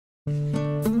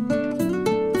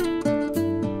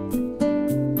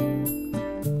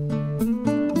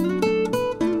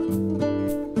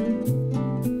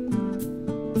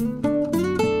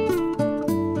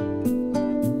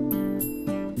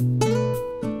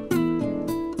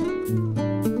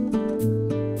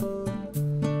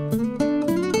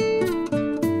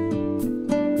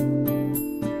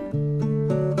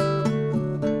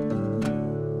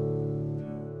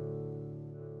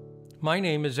My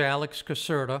name is Alex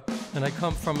Caserta, and I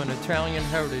come from an Italian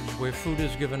heritage where food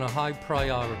is given a high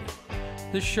priority.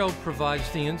 This show provides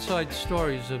the inside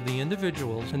stories of the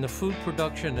individuals in the food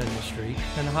production industry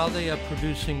and how they are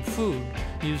producing food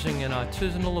using an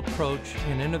artisanal approach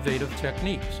and innovative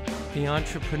techniques. The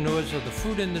entrepreneurs of the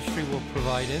food industry will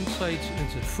provide insights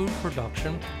into food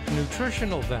production,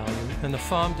 nutritional value, and the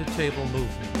farm-to-table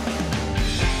movement.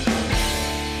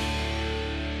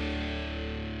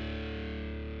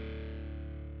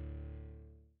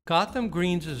 Gotham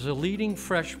Greens is a leading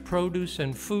fresh produce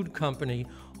and food company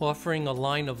offering a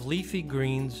line of leafy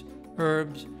greens,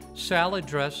 herbs, salad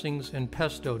dressings, and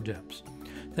pesto dips.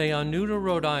 They are new to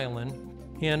Rhode Island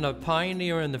and a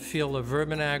pioneer in the field of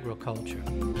urban agriculture.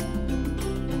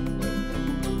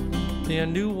 Their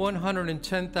new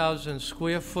 110,000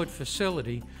 square foot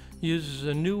facility uses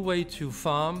a new way to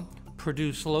farm,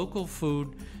 produce local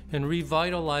food, and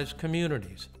revitalize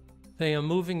communities. They are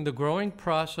moving the growing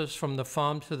process from the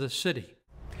farm to the city.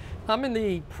 I'm in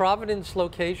the Providence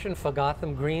location for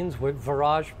Gotham Greens with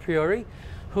Viraj Puri,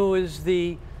 who is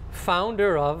the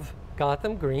founder of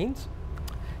Gotham Greens.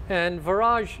 And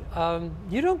Viraj,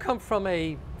 you don't come from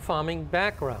a farming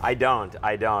background. I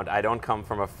don't come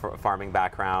from a farming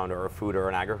background or a food or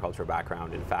an agriculture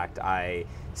background. In fact, I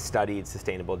studied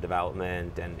sustainable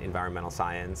development and environmental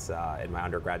science in my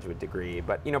undergraduate degree.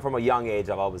 But from a young age,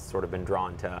 I've always sort of been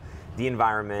drawn to the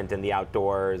environment and the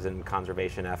outdoors and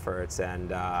conservation efforts.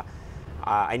 And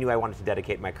I knew I wanted to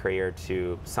dedicate my career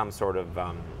to some sort of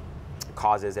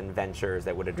causes and ventures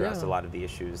that would address a lot of the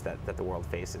issues that the world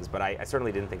faces. But I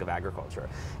certainly didn't think of agriculture.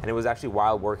 And it was actually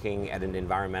while working at an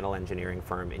environmental engineering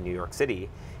firm in New York City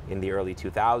in the early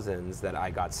 2000s that I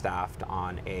got staffed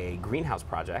on a greenhouse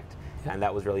project. And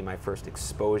that was really my first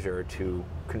exposure to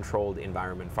controlled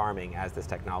environment farming as this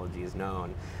technology is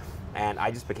known. And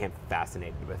I just became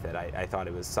fascinated with it. I thought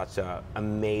it was such an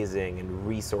amazing and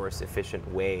resource efficient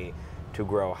way to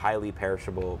grow highly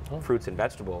perishable fruits and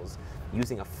vegetables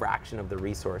using a fraction of the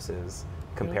resources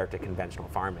compared to conventional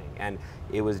farming. And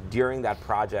it was during that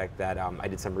project that I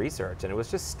did some research, and it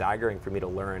was just staggering for me to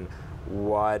learn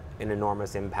what an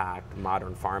enormous impact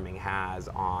modern farming has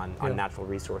on natural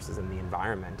resources and the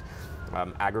environment.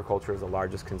 Agriculture is the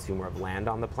largest consumer of land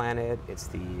on the planet. It's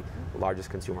the largest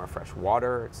consumer of fresh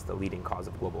water. It's the leading cause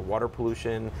of global water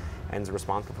pollution and is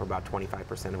responsible for about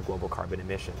 25% of global carbon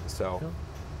emissions. So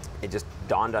it just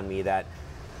dawned on me that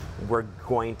we're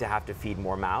going to have to feed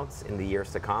more mouths in the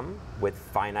years to come with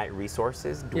finite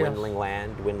resources, dwindling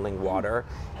land, dwindling water,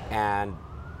 and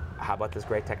how about this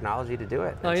great technology to do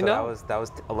it? And so that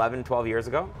was 11, 12 years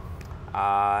ago.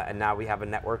 And now we have a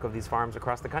network of these farms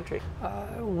across the country.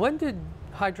 When did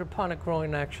hydroponic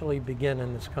growing actually begin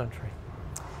in this country?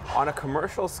 On a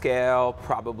commercial scale,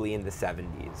 probably in the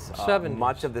 70s.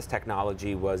 Much of this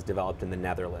technology was developed in the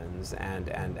Netherlands,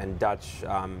 and Dutch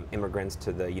immigrants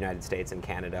to the United States and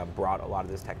Canada brought a lot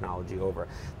of this technology over.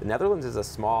 The Netherlands is a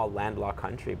small landlocked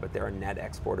country, but they're a net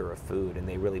exporter of food, and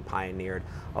they really pioneered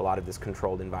a lot of this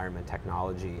controlled environment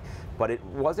technology. But it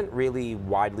wasn't really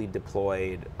widely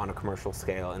deployed on a commercial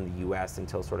scale in the US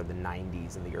until sort of the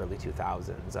 90s and the early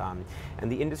 2000s.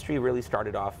 And the industry really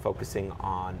started off focusing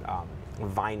on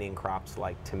vining crops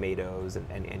like tomatoes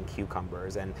and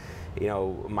cucumbers, and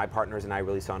my partners and I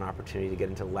really saw an opportunity to get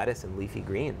into lettuce and leafy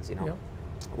greens.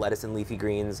 Lettuce and leafy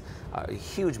greens, a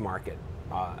huge market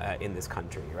in this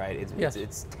country, right?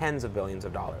 It's tens of billions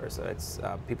of dollars.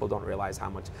 So people don't realize how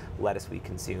much lettuce we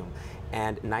consume,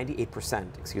 and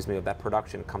 98%, of that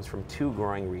production comes from two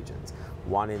growing regions,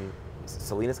 one in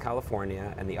Salinas,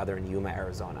 California, and the other in Yuma,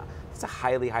 Arizona. It's a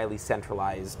highly, highly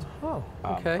centralized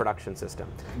production system.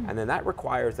 And then that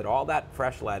requires that all that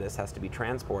fresh lettuce has to be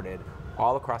transported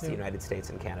all across the United States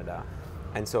and Canada.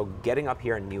 And so getting up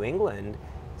here in New England,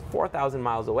 4,000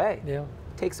 miles away,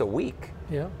 takes a week.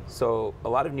 So a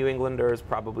lot of New Englanders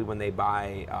probably when they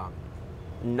buy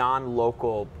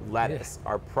non-local lettuce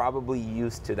are probably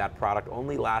used to that product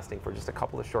only lasting for just a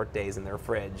couple of short days in their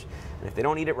fridge. And if they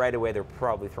don't eat it right away, they're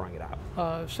probably throwing it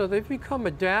out. So they've become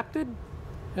adapted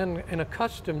and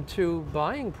accustomed to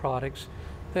buying products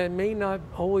that may not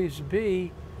always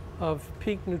be of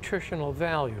peak nutritional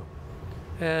value.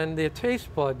 And their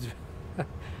taste buds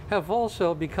have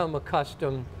also become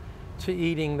accustomed to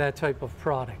eating that type of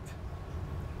product.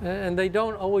 And they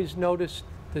don't always notice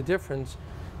the difference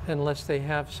unless they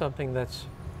have something that's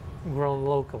grown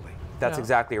locally. That's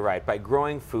exactly right. By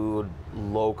growing food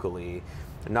locally,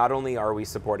 not only are we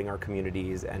supporting our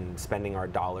communities and spending our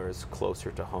dollars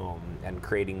closer to home and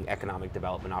creating economic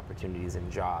development opportunities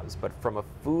and jobs, but from a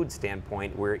food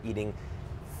standpoint, we're eating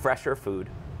fresher food,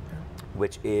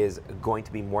 which is going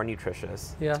to be more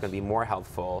nutritious, yes. It's going to be more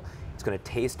healthful, it's going to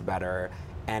taste better,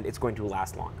 and it's going to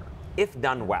last longer, if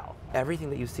done well. Everything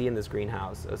that you see in this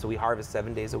greenhouse, so we harvest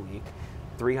 7 days a week,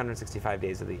 365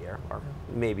 days of the year, or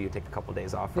maybe you take a couple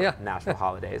days off for national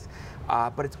holidays,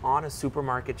 but it's on a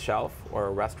supermarket shelf or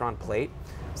a restaurant plate,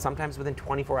 sometimes within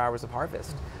 24 hours of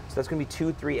harvest. So that's going to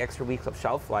be 2-3 extra weeks of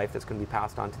shelf life that's going to be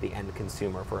passed on to the end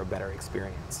consumer for a better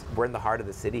experience. We're in the heart of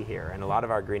the city here, and a lot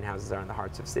of our greenhouses are in the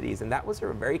hearts of cities, and that was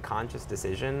a very conscious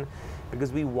decision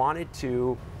because we wanted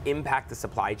to impact the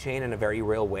supply chain in a very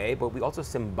real way, but we also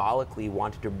symbolically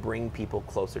wanted to bring people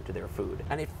closer to their food.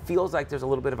 And it feels like there's a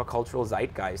little bit of a cultural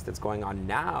zeitgeist that's going on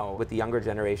now with the younger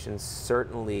generations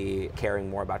certainly caring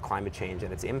more about climate change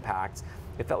and its impacts.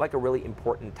 It felt like a really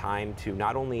important time to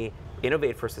not only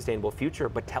innovate for a sustainable future,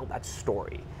 but tell that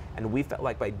story. And we felt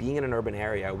like by being in an urban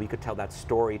area, we could tell that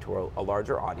story to a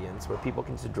larger audience where people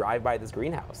can just drive by this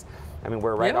greenhouse. I mean,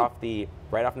 we're right off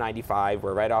 95,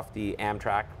 we're right off the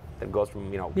Amtrak that goes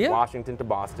from Washington to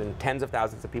Boston. Tens of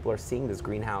thousands of people are seeing this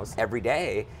greenhouse every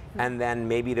day, and then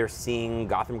maybe they're seeing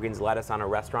Gotham Greens lettuce on a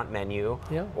restaurant menu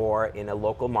or in a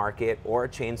local market or a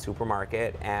chain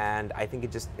supermarket, and I think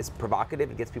it just is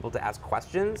provocative. It gets people to ask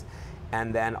questions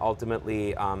and then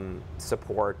ultimately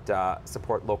support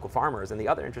local farmers. And the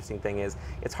other interesting thing is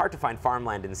it's hard to find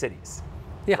farmland in cities.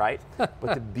 Right?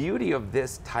 But the beauty of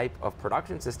this type of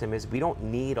production system is we don't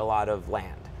need a lot of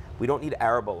land. We don't need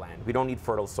arable land. We don't need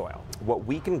fertile soil. What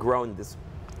we can grow in this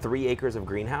 3 acres of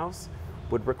greenhouse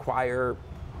would require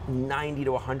 90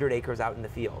 to 100 acres out in the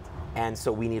field. And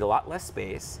so we need a lot less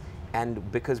space.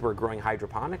 And because we're growing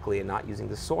hydroponically and not using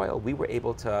the soil, we were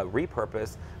able to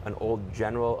repurpose an old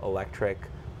General Electric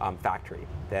factory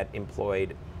that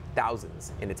employed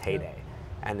thousands in its heyday.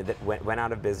 And that went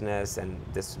out of business, and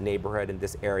this neighborhood and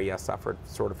this area suffered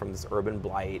sort of from this urban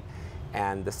blight,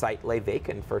 and the site lay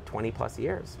vacant for 20 plus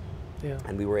years.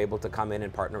 And we were able to come in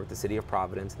and partner with the city of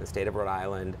Providence and the state of Rhode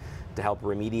Island to help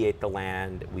remediate the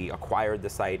land. We acquired the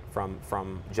site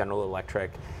from General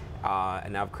Electric,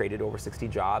 and now have created over 60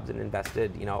 jobs and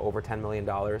invested over $10 million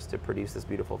to produce this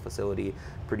beautiful facility,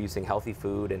 producing healthy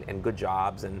food and good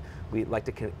jobs. And we'd like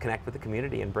to connect with the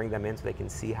community and bring them in so they can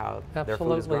see how their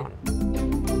food is grown.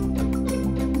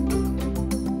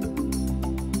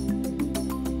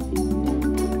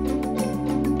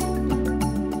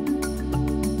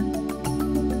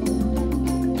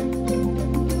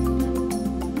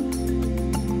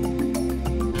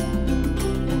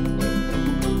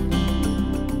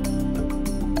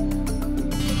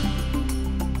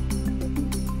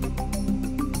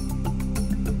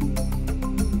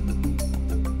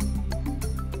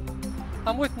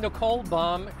 I'm with Nicole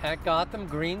Baum at Gotham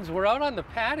Greens. We're out on the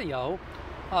patio,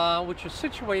 which is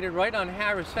situated right on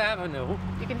Harris Avenue.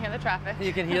 You can hear the traffic.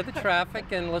 You can hear the traffic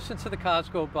and listen to the cars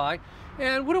go by.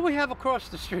 And what do we have across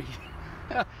the street?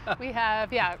 We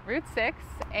have, Route 6,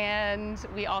 and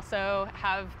we also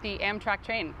have the Amtrak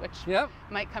train, which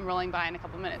might come rolling by in a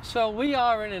couple minutes. So we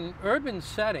are in an urban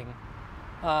setting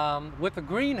with a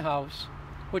greenhouse,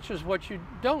 which is what you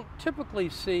don't typically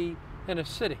see in a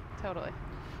city. Totally.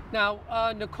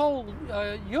 Now, Nicole,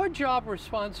 your job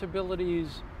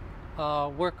responsibilities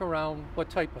work around what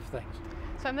type of things?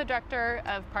 So I'm the Director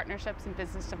of Partnerships and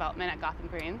Business Development at Gotham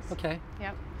Greens. Okay.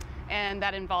 Yep. And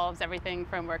that involves everything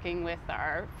from working with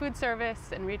our food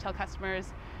service and retail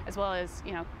customers, as well as,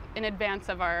 in advance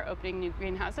of our opening new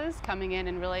greenhouses, coming in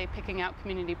and really picking out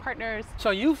community partners. So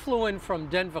you flew in from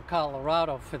Denver,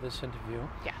 Colorado for this interview.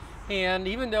 Yes. And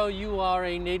even though you are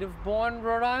a native-born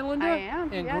Rhode Islander I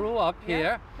am, and grew up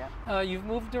here, Yep. You've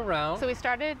moved around. So we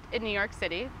started in New York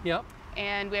City. Yep.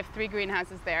 And we have 3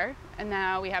 greenhouses there, and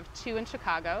now we have 2 in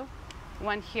Chicago,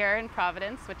 1 here in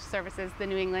Providence, which services the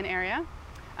New England area,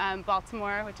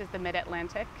 Baltimore, which is the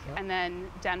Mid-Atlantic, and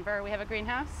then Denver, we have a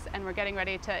greenhouse, and we're getting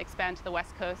ready to expand to the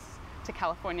West Coast, to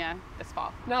California this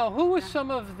fall. Now, who are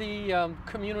some of the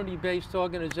community-based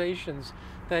organizations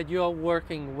that you're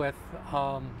working with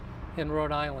in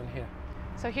Rhode Island here?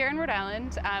 So here in Rhode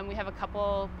Island, we have a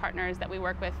couple partners that we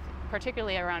work with,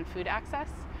 particularly around food access.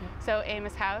 So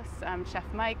Amos House, Chef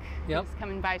Mike, who's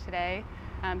coming by today.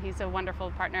 He's a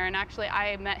wonderful partner, and actually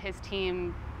I met his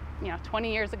team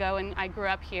 20 years ago, and I grew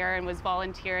up here and was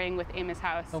volunteering with Amos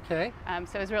House. Okay.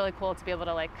 So it was really cool to be able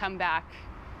to come back,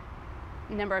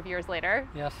 number of years later.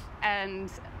 Yes.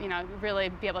 And really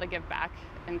be able to give back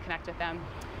and connect with them.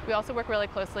 We also work really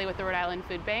closely with the Rhode Island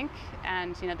Food Bank,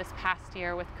 and this past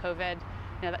year with COVID,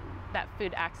 that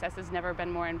food access has never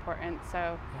been more important.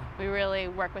 So we really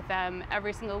work with them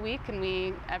every single week, and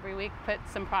we every week put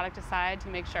some product aside to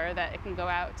make sure that it can go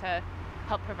out to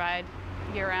help provide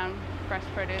year-round fresh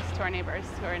produce to our neighbors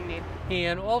who are in need.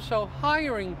 And also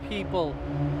hiring people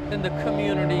in the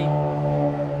community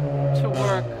to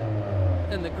work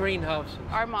in the greenhouses.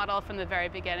 Our model from the very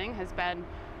beginning has been,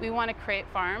 we want to create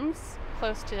farms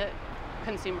close to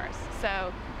consumers,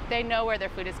 so they know where their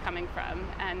food is coming from.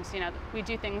 And we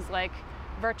do things like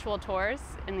virtual tours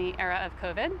in the era of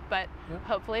COVID, but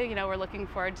hopefully, we're looking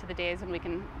forward to the days when we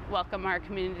can welcome our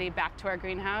community back to our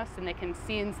greenhouse and they can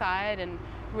see inside and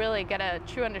really get a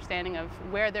true understanding of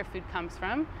where their food comes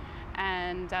from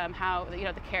and how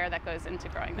the care that goes into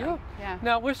growing them. Yeah.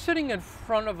 Now we're sitting in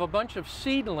front of a bunch of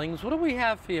seedlings. What do we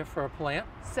have here for a plant?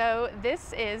 So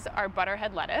this is our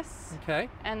butterhead lettuce. Okay.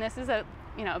 And this is a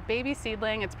baby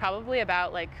seedling. It's probably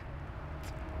about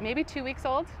maybe 2 weeks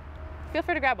old. Feel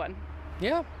free to grab one.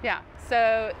 Yeah. Yeah.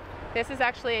 So this is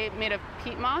actually made of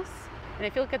peat moss, and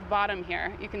if you look at the bottom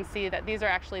here, you can see that these are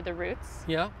actually the roots.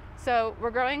 Yeah. So we're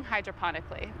growing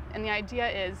hydroponically, and the idea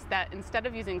is that instead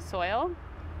of using soil,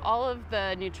 all of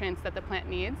the nutrients that the plant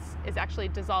needs is actually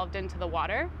dissolved into the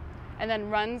water and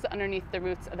then runs underneath the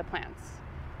roots of the plants.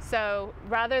 So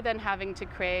rather than having to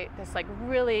create this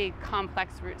really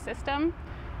complex root system,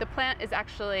 the plant is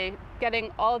actually getting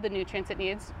all of the nutrients it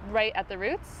needs right at the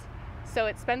roots. So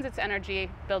it spends its energy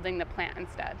building the plant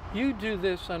instead. You do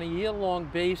this on a year-long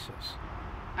basis.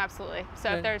 Absolutely.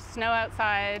 So if there's snow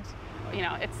outside,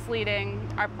 it's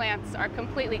sleeting, our plants are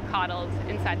completely coddled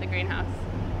inside the greenhouse.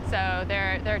 So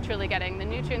they're truly getting the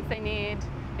nutrients they need,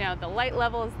 the light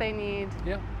levels they need.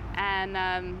 Yeah.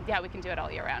 And we can do it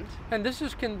all year round. And this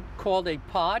is called a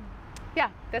pod?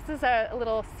 Yeah, this is a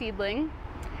little seedling.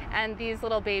 And these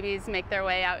little babies make their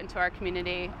way out into our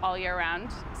community all year round.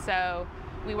 So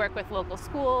we work with local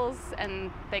schools,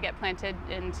 and they get planted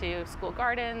into school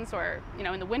gardens, or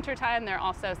in the wintertime,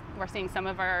 we're seeing some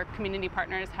of our community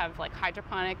partners have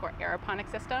hydroponic or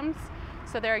aeroponic systems.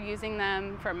 So they're using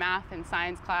them for math and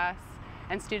science class,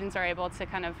 and students are able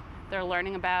to they're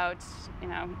learning about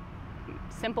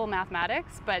simple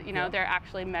mathematics, but they're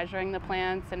actually measuring the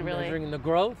plants and really measuring the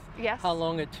growth. Yes. How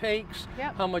long it takes.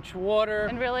 Yep. How much water.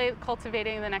 And really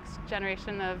cultivating the next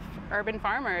generation of urban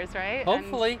farmers, right?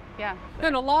 Hopefully. And, yeah.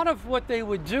 And a lot of what they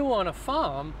would do on a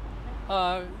farm,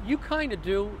 you kind of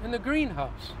do in the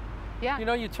greenhouse. Yeah.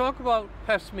 You talk about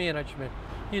pest management.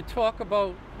 You talk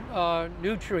about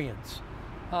nutrients,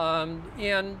 and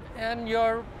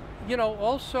you're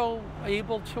also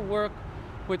able to work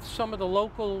with some of the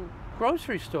local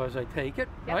grocery stores, I take it,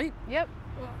 Yep. right? Yep.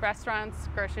 Restaurants,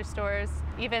 grocery stores.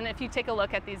 Even if you take a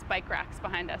look at these bike racks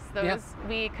behind us, those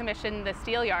we commissioned the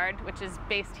Steel Yard, which is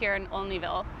based here in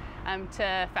Olneyville,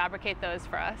 to fabricate those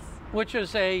for us. Which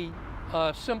is a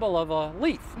symbol of a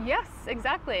leaf. Yes,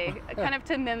 exactly. Kind of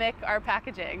to mimic our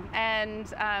packaging.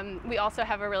 And we also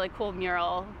have a really cool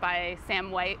mural by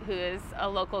Sam White, who is a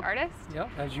local artist. Yeah,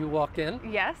 as you walk in.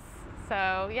 Yes.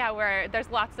 So yeah, there's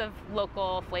lots of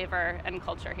local flavor and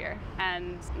culture here,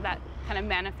 and that kind of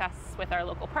manifests with our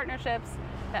local partnerships,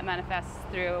 that manifests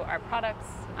through our products,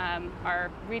 our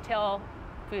retail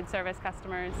food service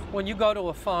customers. When you go to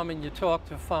a farm and you talk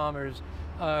to farmers,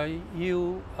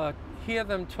 you hear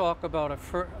them talk about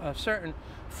a certain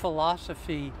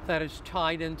philosophy that is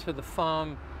tied into the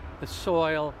farm, the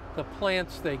soil, the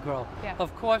plants they grow. Yeah.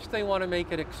 Of course, they want to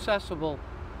make it accessible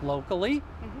locally,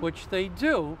 which they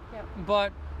do,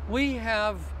 but we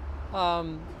have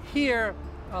here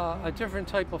a different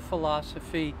type of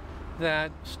philosophy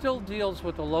that still deals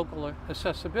with the local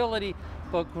accessibility,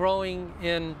 but growing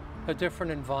in a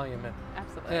different environment.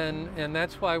 Absolutely. And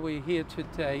that's why we're here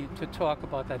today, to talk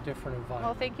about that different environment.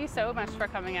 Well, thank you so much for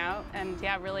coming out, and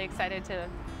yeah, really excited to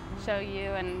show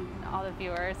you and all the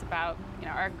viewers about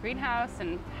our greenhouse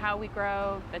and how we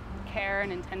grow, the care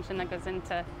and intention that goes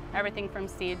into everything from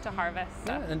seed to harvest.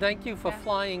 So, yeah, and thank you for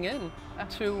flying in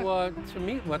to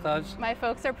meet with us. My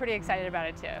folks are pretty excited about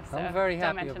it too. So I'm very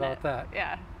don't happy mention about it. that.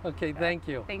 Yeah. Okay, thank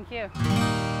you. Thank you.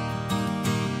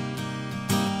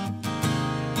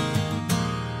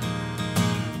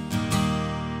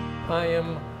 I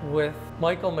am with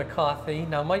Michael McCarthy.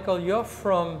 Now, Michael, you're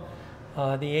from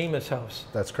the Amos House.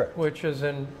 That's correct. Which is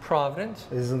in Providence.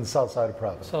 It is in the south side of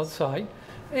Providence. South side.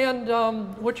 And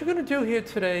what you're going to do here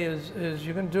today is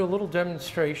you're going to do a little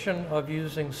demonstration of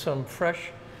using some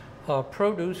fresh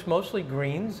produce, mostly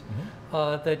greens,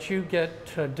 that you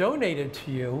get donated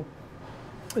to you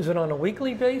Is it on a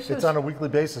weekly basis? It's on a weekly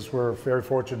basis. We're very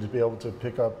fortunate to be able to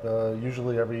pick up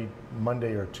usually every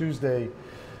Monday or Tuesday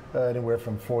anywhere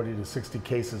from 40 to 60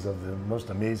 cases of the most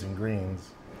amazing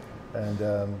greens.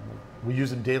 And we use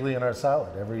them daily in our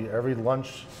salad. Every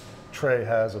lunch tray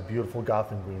has a beautiful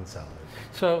Gotham green salad.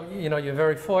 So, you know, you're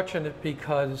very fortunate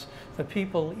because the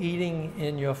people eating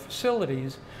in your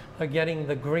facilities are getting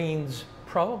the greens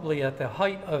probably at the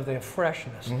height of their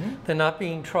freshness. Mm-hmm. They're not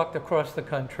being trucked across the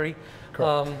country.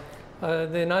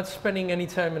 They're not spending any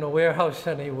time in a warehouse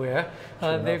anywhere.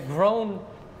 They're grown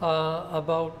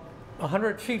about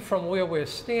 100 feet from where we're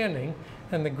standing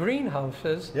in the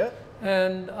greenhouses. Yeah.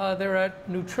 And they're at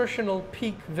nutritional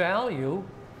peak value.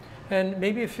 And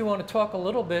maybe if you want to talk a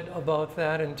little bit about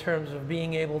that in terms of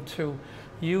being able to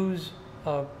use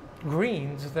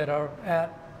greens that are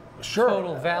at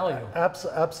total value.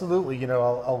 Absolutely. You know,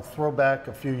 I'll throw back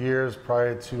a few years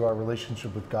prior to our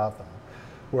relationship with Gotham,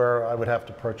 where I would have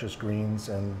to purchase greens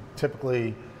and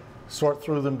typically sort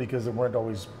through them because they weren't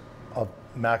always of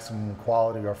maximum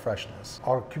quality or freshness.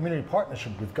 Our community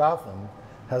partnership with Gotham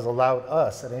has allowed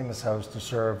us at Amos House to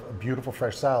serve a beautiful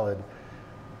fresh salad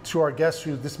to our guests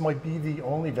who this might be the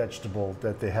only vegetable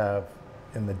that they have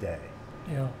in the day.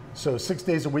 Yeah. So 6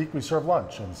 days a week we serve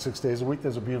lunch, and 6 days a week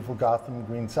there's a beautiful Gotham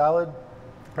green salad.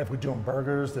 If we're doing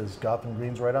burgers, there's Gotham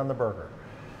greens right on the burger.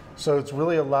 So it's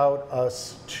really allowed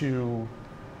us to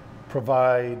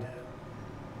provide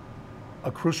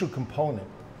a crucial component,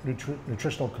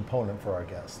 nutritional component for our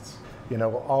guests. You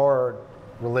know, our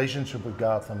relationship with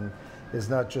Gotham is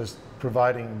not just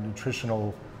providing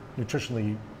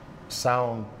nutritionally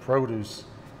sound produce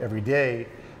every day,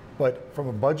 but from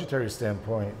a budgetary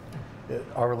standpoint,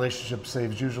 our relationship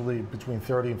saves usually between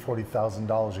 $30,000 and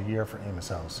 $40,000 a year for Amos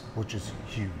House, which is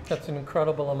huge. That's an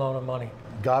incredible amount of money.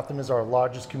 Gotham is our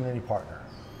largest community partner.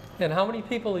 And how many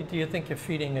people do you think you're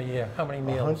feeding a year? How many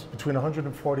meals? Between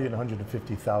 140 and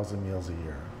 150,000 meals a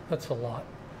year. That's a lot.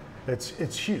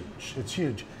 It's huge. It's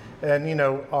huge. And you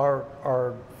know,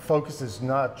 our focus is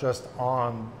not just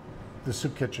on the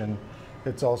soup kitchen.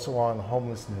 It's also on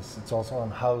homelessness. It's also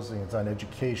on housing. It's on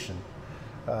education.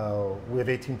 We have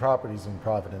 18 properties in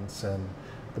Providence, and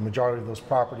the majority of those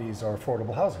properties are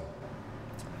affordable housing.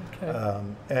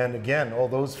 Okay. And again, all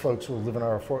those folks who live in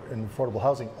affordable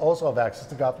housing also have access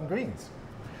to Gotham Greens.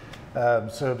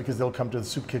 So because they'll come to the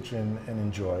soup kitchen and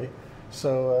enjoy.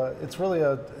 So it's really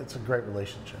a great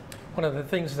relationship. One of the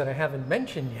things that I haven't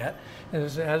mentioned yet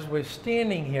is as we're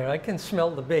standing here, I can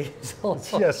smell the basil.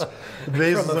 Yes, the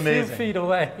basil's from a amazing. few feet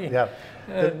away. Yeah,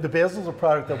 the basil's a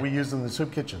product that we use in the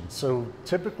soup kitchen. So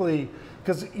typically,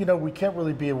 because you know we can't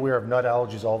really be aware of nut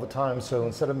allergies all the time. So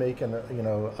instead of making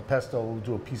a pesto, we'll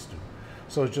do a pesto.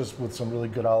 So it's just with some really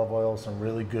good olive oil, some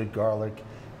really good garlic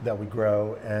that we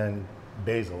grow, and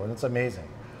basil, and it's amazing.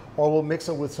 Or we'll mix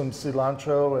it with some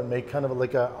cilantro and make kind of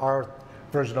like our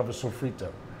version of a sofrito.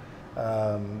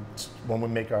 When we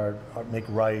make make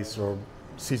rice or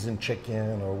seasoned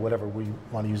chicken or whatever we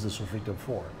want to use the sofrito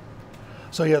for.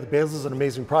 So yeah, the basil is an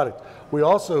amazing product. We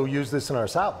also use this in our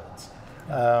salads.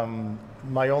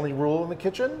 My only rule in the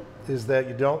kitchen is that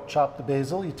you don't chop the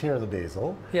basil, you tear the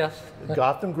basil. Yes.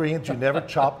 Gotham greens, you never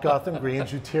chop Gotham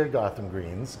greens, you tear Gotham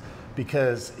greens.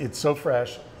 Because it's so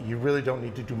fresh, you really don't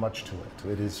need to do much to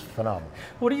it. It is phenomenal.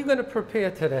 What are you going to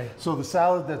prepare today? So the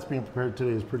salad that's being prepared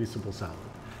today is a pretty simple salad.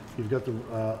 You've got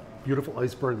the beautiful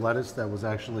iceberg lettuce that was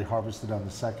actually harvested on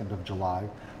the 2nd of July.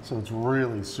 So it's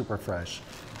really super fresh.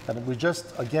 And we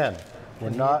just, again,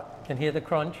 Can hear the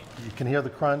crunch? You can hear the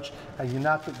crunch, and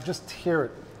just tear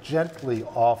it gently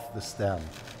off the stem.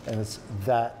 And it's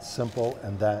that simple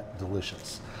and that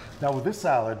delicious. Now with this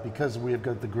salad, because we have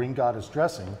got the green goddess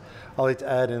dressing, I like to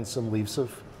add in some leaves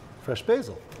of fresh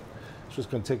basil. So just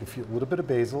going to take a little bit of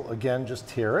basil, again, just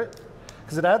tear it,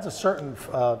 because it adds a certain,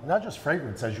 not just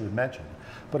fragrance as you had mentioned,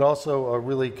 but also a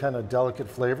really kind of delicate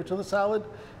flavor to the salad,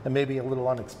 and maybe a little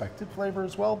unexpected flavor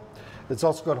as well. It's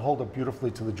also going to hold up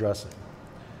beautifully to the dressing.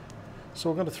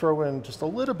 So we're going to throw in just a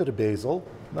little bit of basil,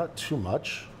 not too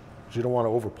much, because you don't want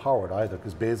to overpower it either,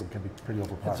 because basil can be pretty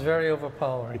overpowering. It's very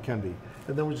overpowering. It can be.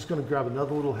 And then we're just going to grab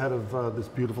another little head of this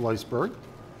beautiful iceberg.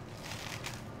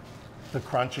 The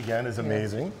crunch, again, is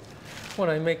amazing. When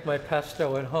I make my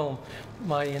pesto at home,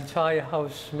 my entire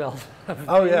house smells of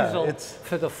basil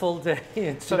for the full day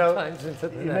and sometimes into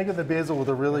the next. You're making the basil with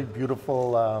a really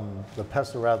beautiful, the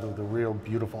pesto rather, with a real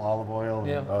beautiful olive oil.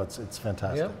 Yeah. And, oh, it's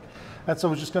fantastic. Yeah. And so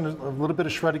we're just going to, a little bit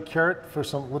of shredded carrot for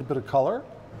a little bit of color.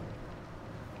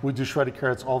 We do shredded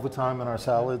carrots all the time in our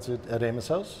salads at Amos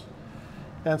House.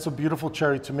 And some beautiful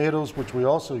cherry tomatoes, which we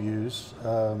also use.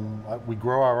 We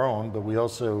grow our own, but we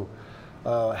also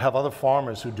have other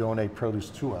farmers who donate produce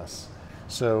to us.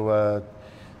 So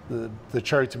the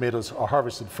cherry tomatoes are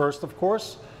harvested first, of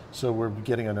course, so we're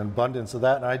getting an abundance of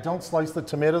that. And I don't slice the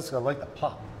tomatoes, I like the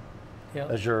pop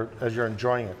as you're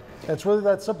enjoying it. And it's really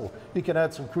that simple. You can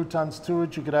add some croutons to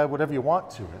it, you could add whatever you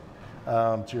want to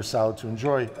it, to your salad to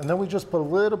enjoy. And then we just put a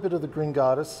little bit of the green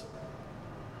goddess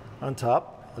on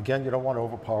top. Again, you don't want to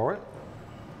overpower it.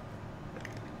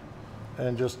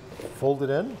 And just fold it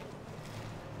in.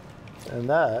 And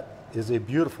that is a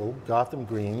beautiful Gotham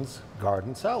Greens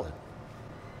garden salad.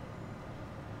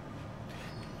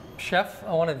 Chef,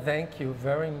 I want to thank you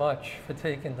very much for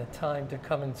taking the time to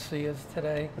come and see us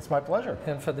today. It's my pleasure.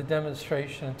 And for the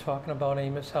demonstration and talking about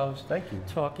Amos House. Thank you.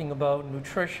 Talking about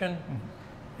nutrition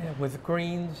with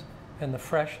greens and the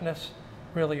freshness.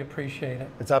 Really appreciate it.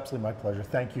 It's absolutely my pleasure.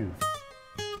 Thank you.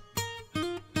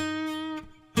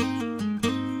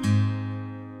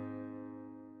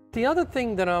 The other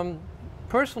thing that I'm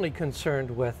personally concerned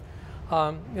with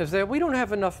is that we don't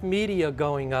have enough media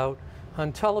going out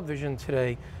on television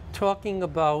today talking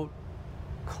about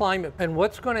climate and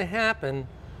what's going to happen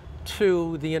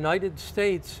to the United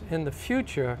States in the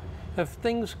future if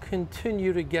things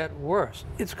continue to get worse.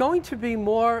 It's going to be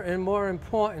more and more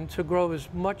important to grow as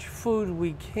much food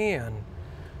we can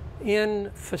in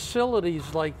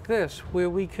facilities like this where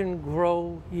we can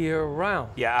grow year-round.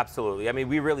 Yeah, absolutely. I mean,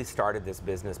 we really started this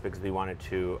business because we wanted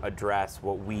to address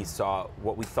what we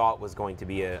thought was going to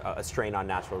be a strain on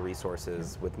natural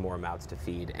resources with more mouths to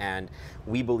feed. And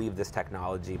we believe this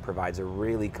technology provides a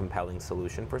really compelling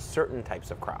solution for certain types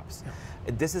of crops.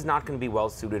 This is not going to be well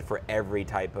suited for every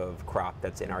type of crop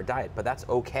that's in our diet, but that's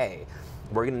okay.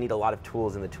 We're going to need a lot of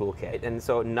tools in the toolkit. And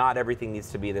so not everything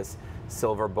needs to be this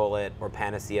silver bullet or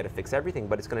panacea to fix everything,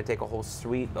 but it's going to take a whole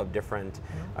suite of different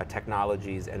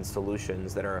technologies and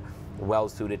solutions that are well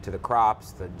suited to the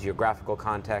crops, the geographical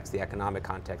context, the economic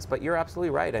context. But you're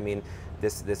absolutely right. I mean,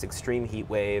 this extreme heat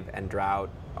wave and drought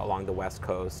along the West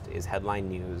Coast is headline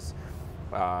news.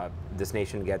 This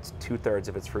nation gets 2/3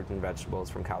 of its fruit and vegetables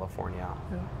from California,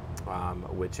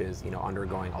 which is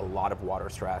undergoing a lot of water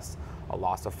stress, a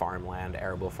loss of farmland,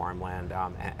 arable farmland,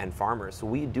 and farmers. So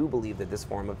we do believe that this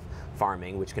form of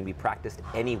farming, which can be practiced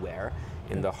anywhere,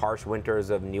 in the harsh winters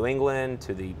of New England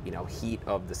to the heat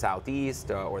of the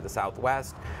Southeast or the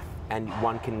Southwest, and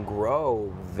one can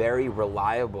grow very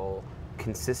reliable,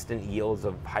 consistent yields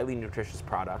of highly nutritious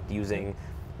product using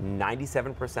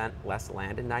 97% less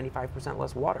land and 95%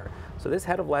 less water. So this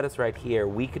head of lettuce right here,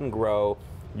 we can grow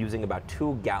using about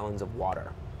 2 gallons of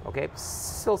water. Okay,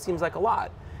 still seems like a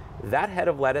lot. That head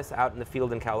of lettuce out in the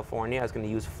field in California is going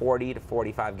to use 40 to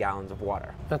 45 gallons of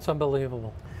water. That's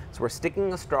unbelievable. So we're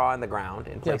sticking a straw in the ground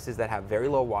in places that have very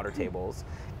low water tables,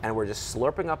 and we're just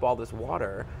slurping up all this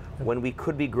water when we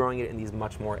could be growing it in these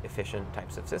much more efficient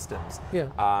types of systems.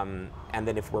 And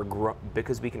then if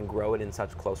because we can grow it in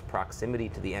such close proximity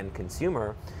to the end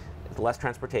consumer, less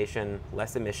transportation,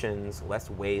 less emissions, less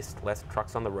waste, less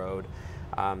trucks on the road.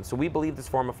 So we believe this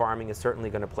form of farming is certainly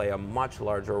going to play a much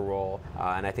larger role,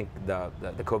 and I think the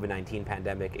COVID-19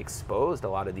 pandemic exposed a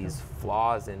lot of these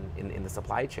flaws in the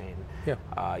supply chain.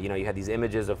 You had these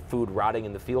images of food rotting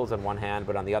in the fields on one hand,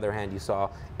 but on the other hand you saw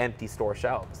empty store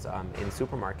shelves in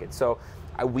supermarkets. So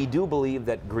we do believe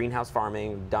that greenhouse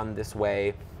farming done this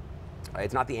way,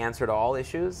 it's not the answer to all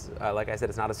issues. Like I said,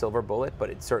 it's not a silver bullet, but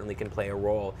it certainly can play a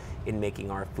role in making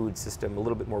our food system a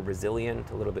little bit more resilient,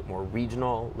 a little bit more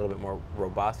regional, a little bit more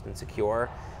robust and secure,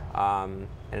 and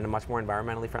in a much more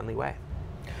environmentally friendly way.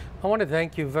 I want to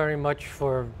thank you very much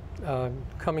for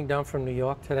coming down from New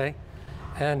York today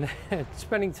and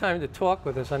spending time to talk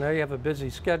with us. I know you have a busy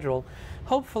schedule.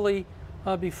 Hopefully,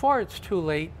 before it's too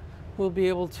late, we'll be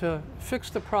able to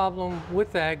fix the problem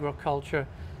with agriculture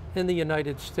in the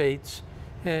United States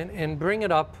and bring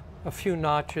it up a few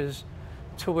notches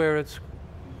to where it's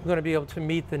going to be able to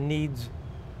meet the needs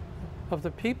of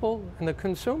the people and the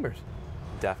consumers.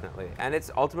 Definitely. And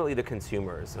it's ultimately the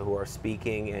consumers who are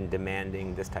speaking and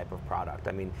demanding this type of product.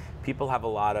 I mean, people have a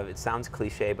lot of, it sounds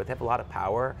cliche, but they have a lot of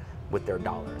power with their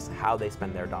dollars, how they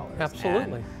spend their dollars.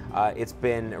 Absolutely. And, it's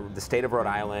been the state of Rhode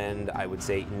Island, I would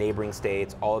say neighboring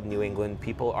states, all of New England,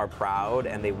 people are proud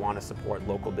and they want to support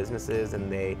local businesses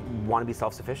and they want to be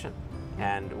self-sufficient.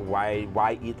 And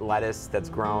why eat lettuce that's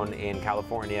grown in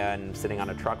California and sitting on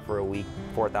a truck for a week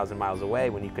 4,000 miles away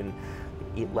when you can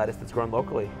eat lettuce that's grown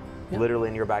locally, literally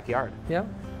in your backyard? Yeah.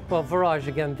 Well, Viraj,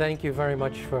 again, thank you very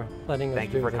much for letting us do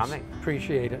this. Thank you for coming.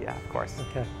 Appreciate it. Yeah, of course.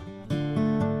 Okay.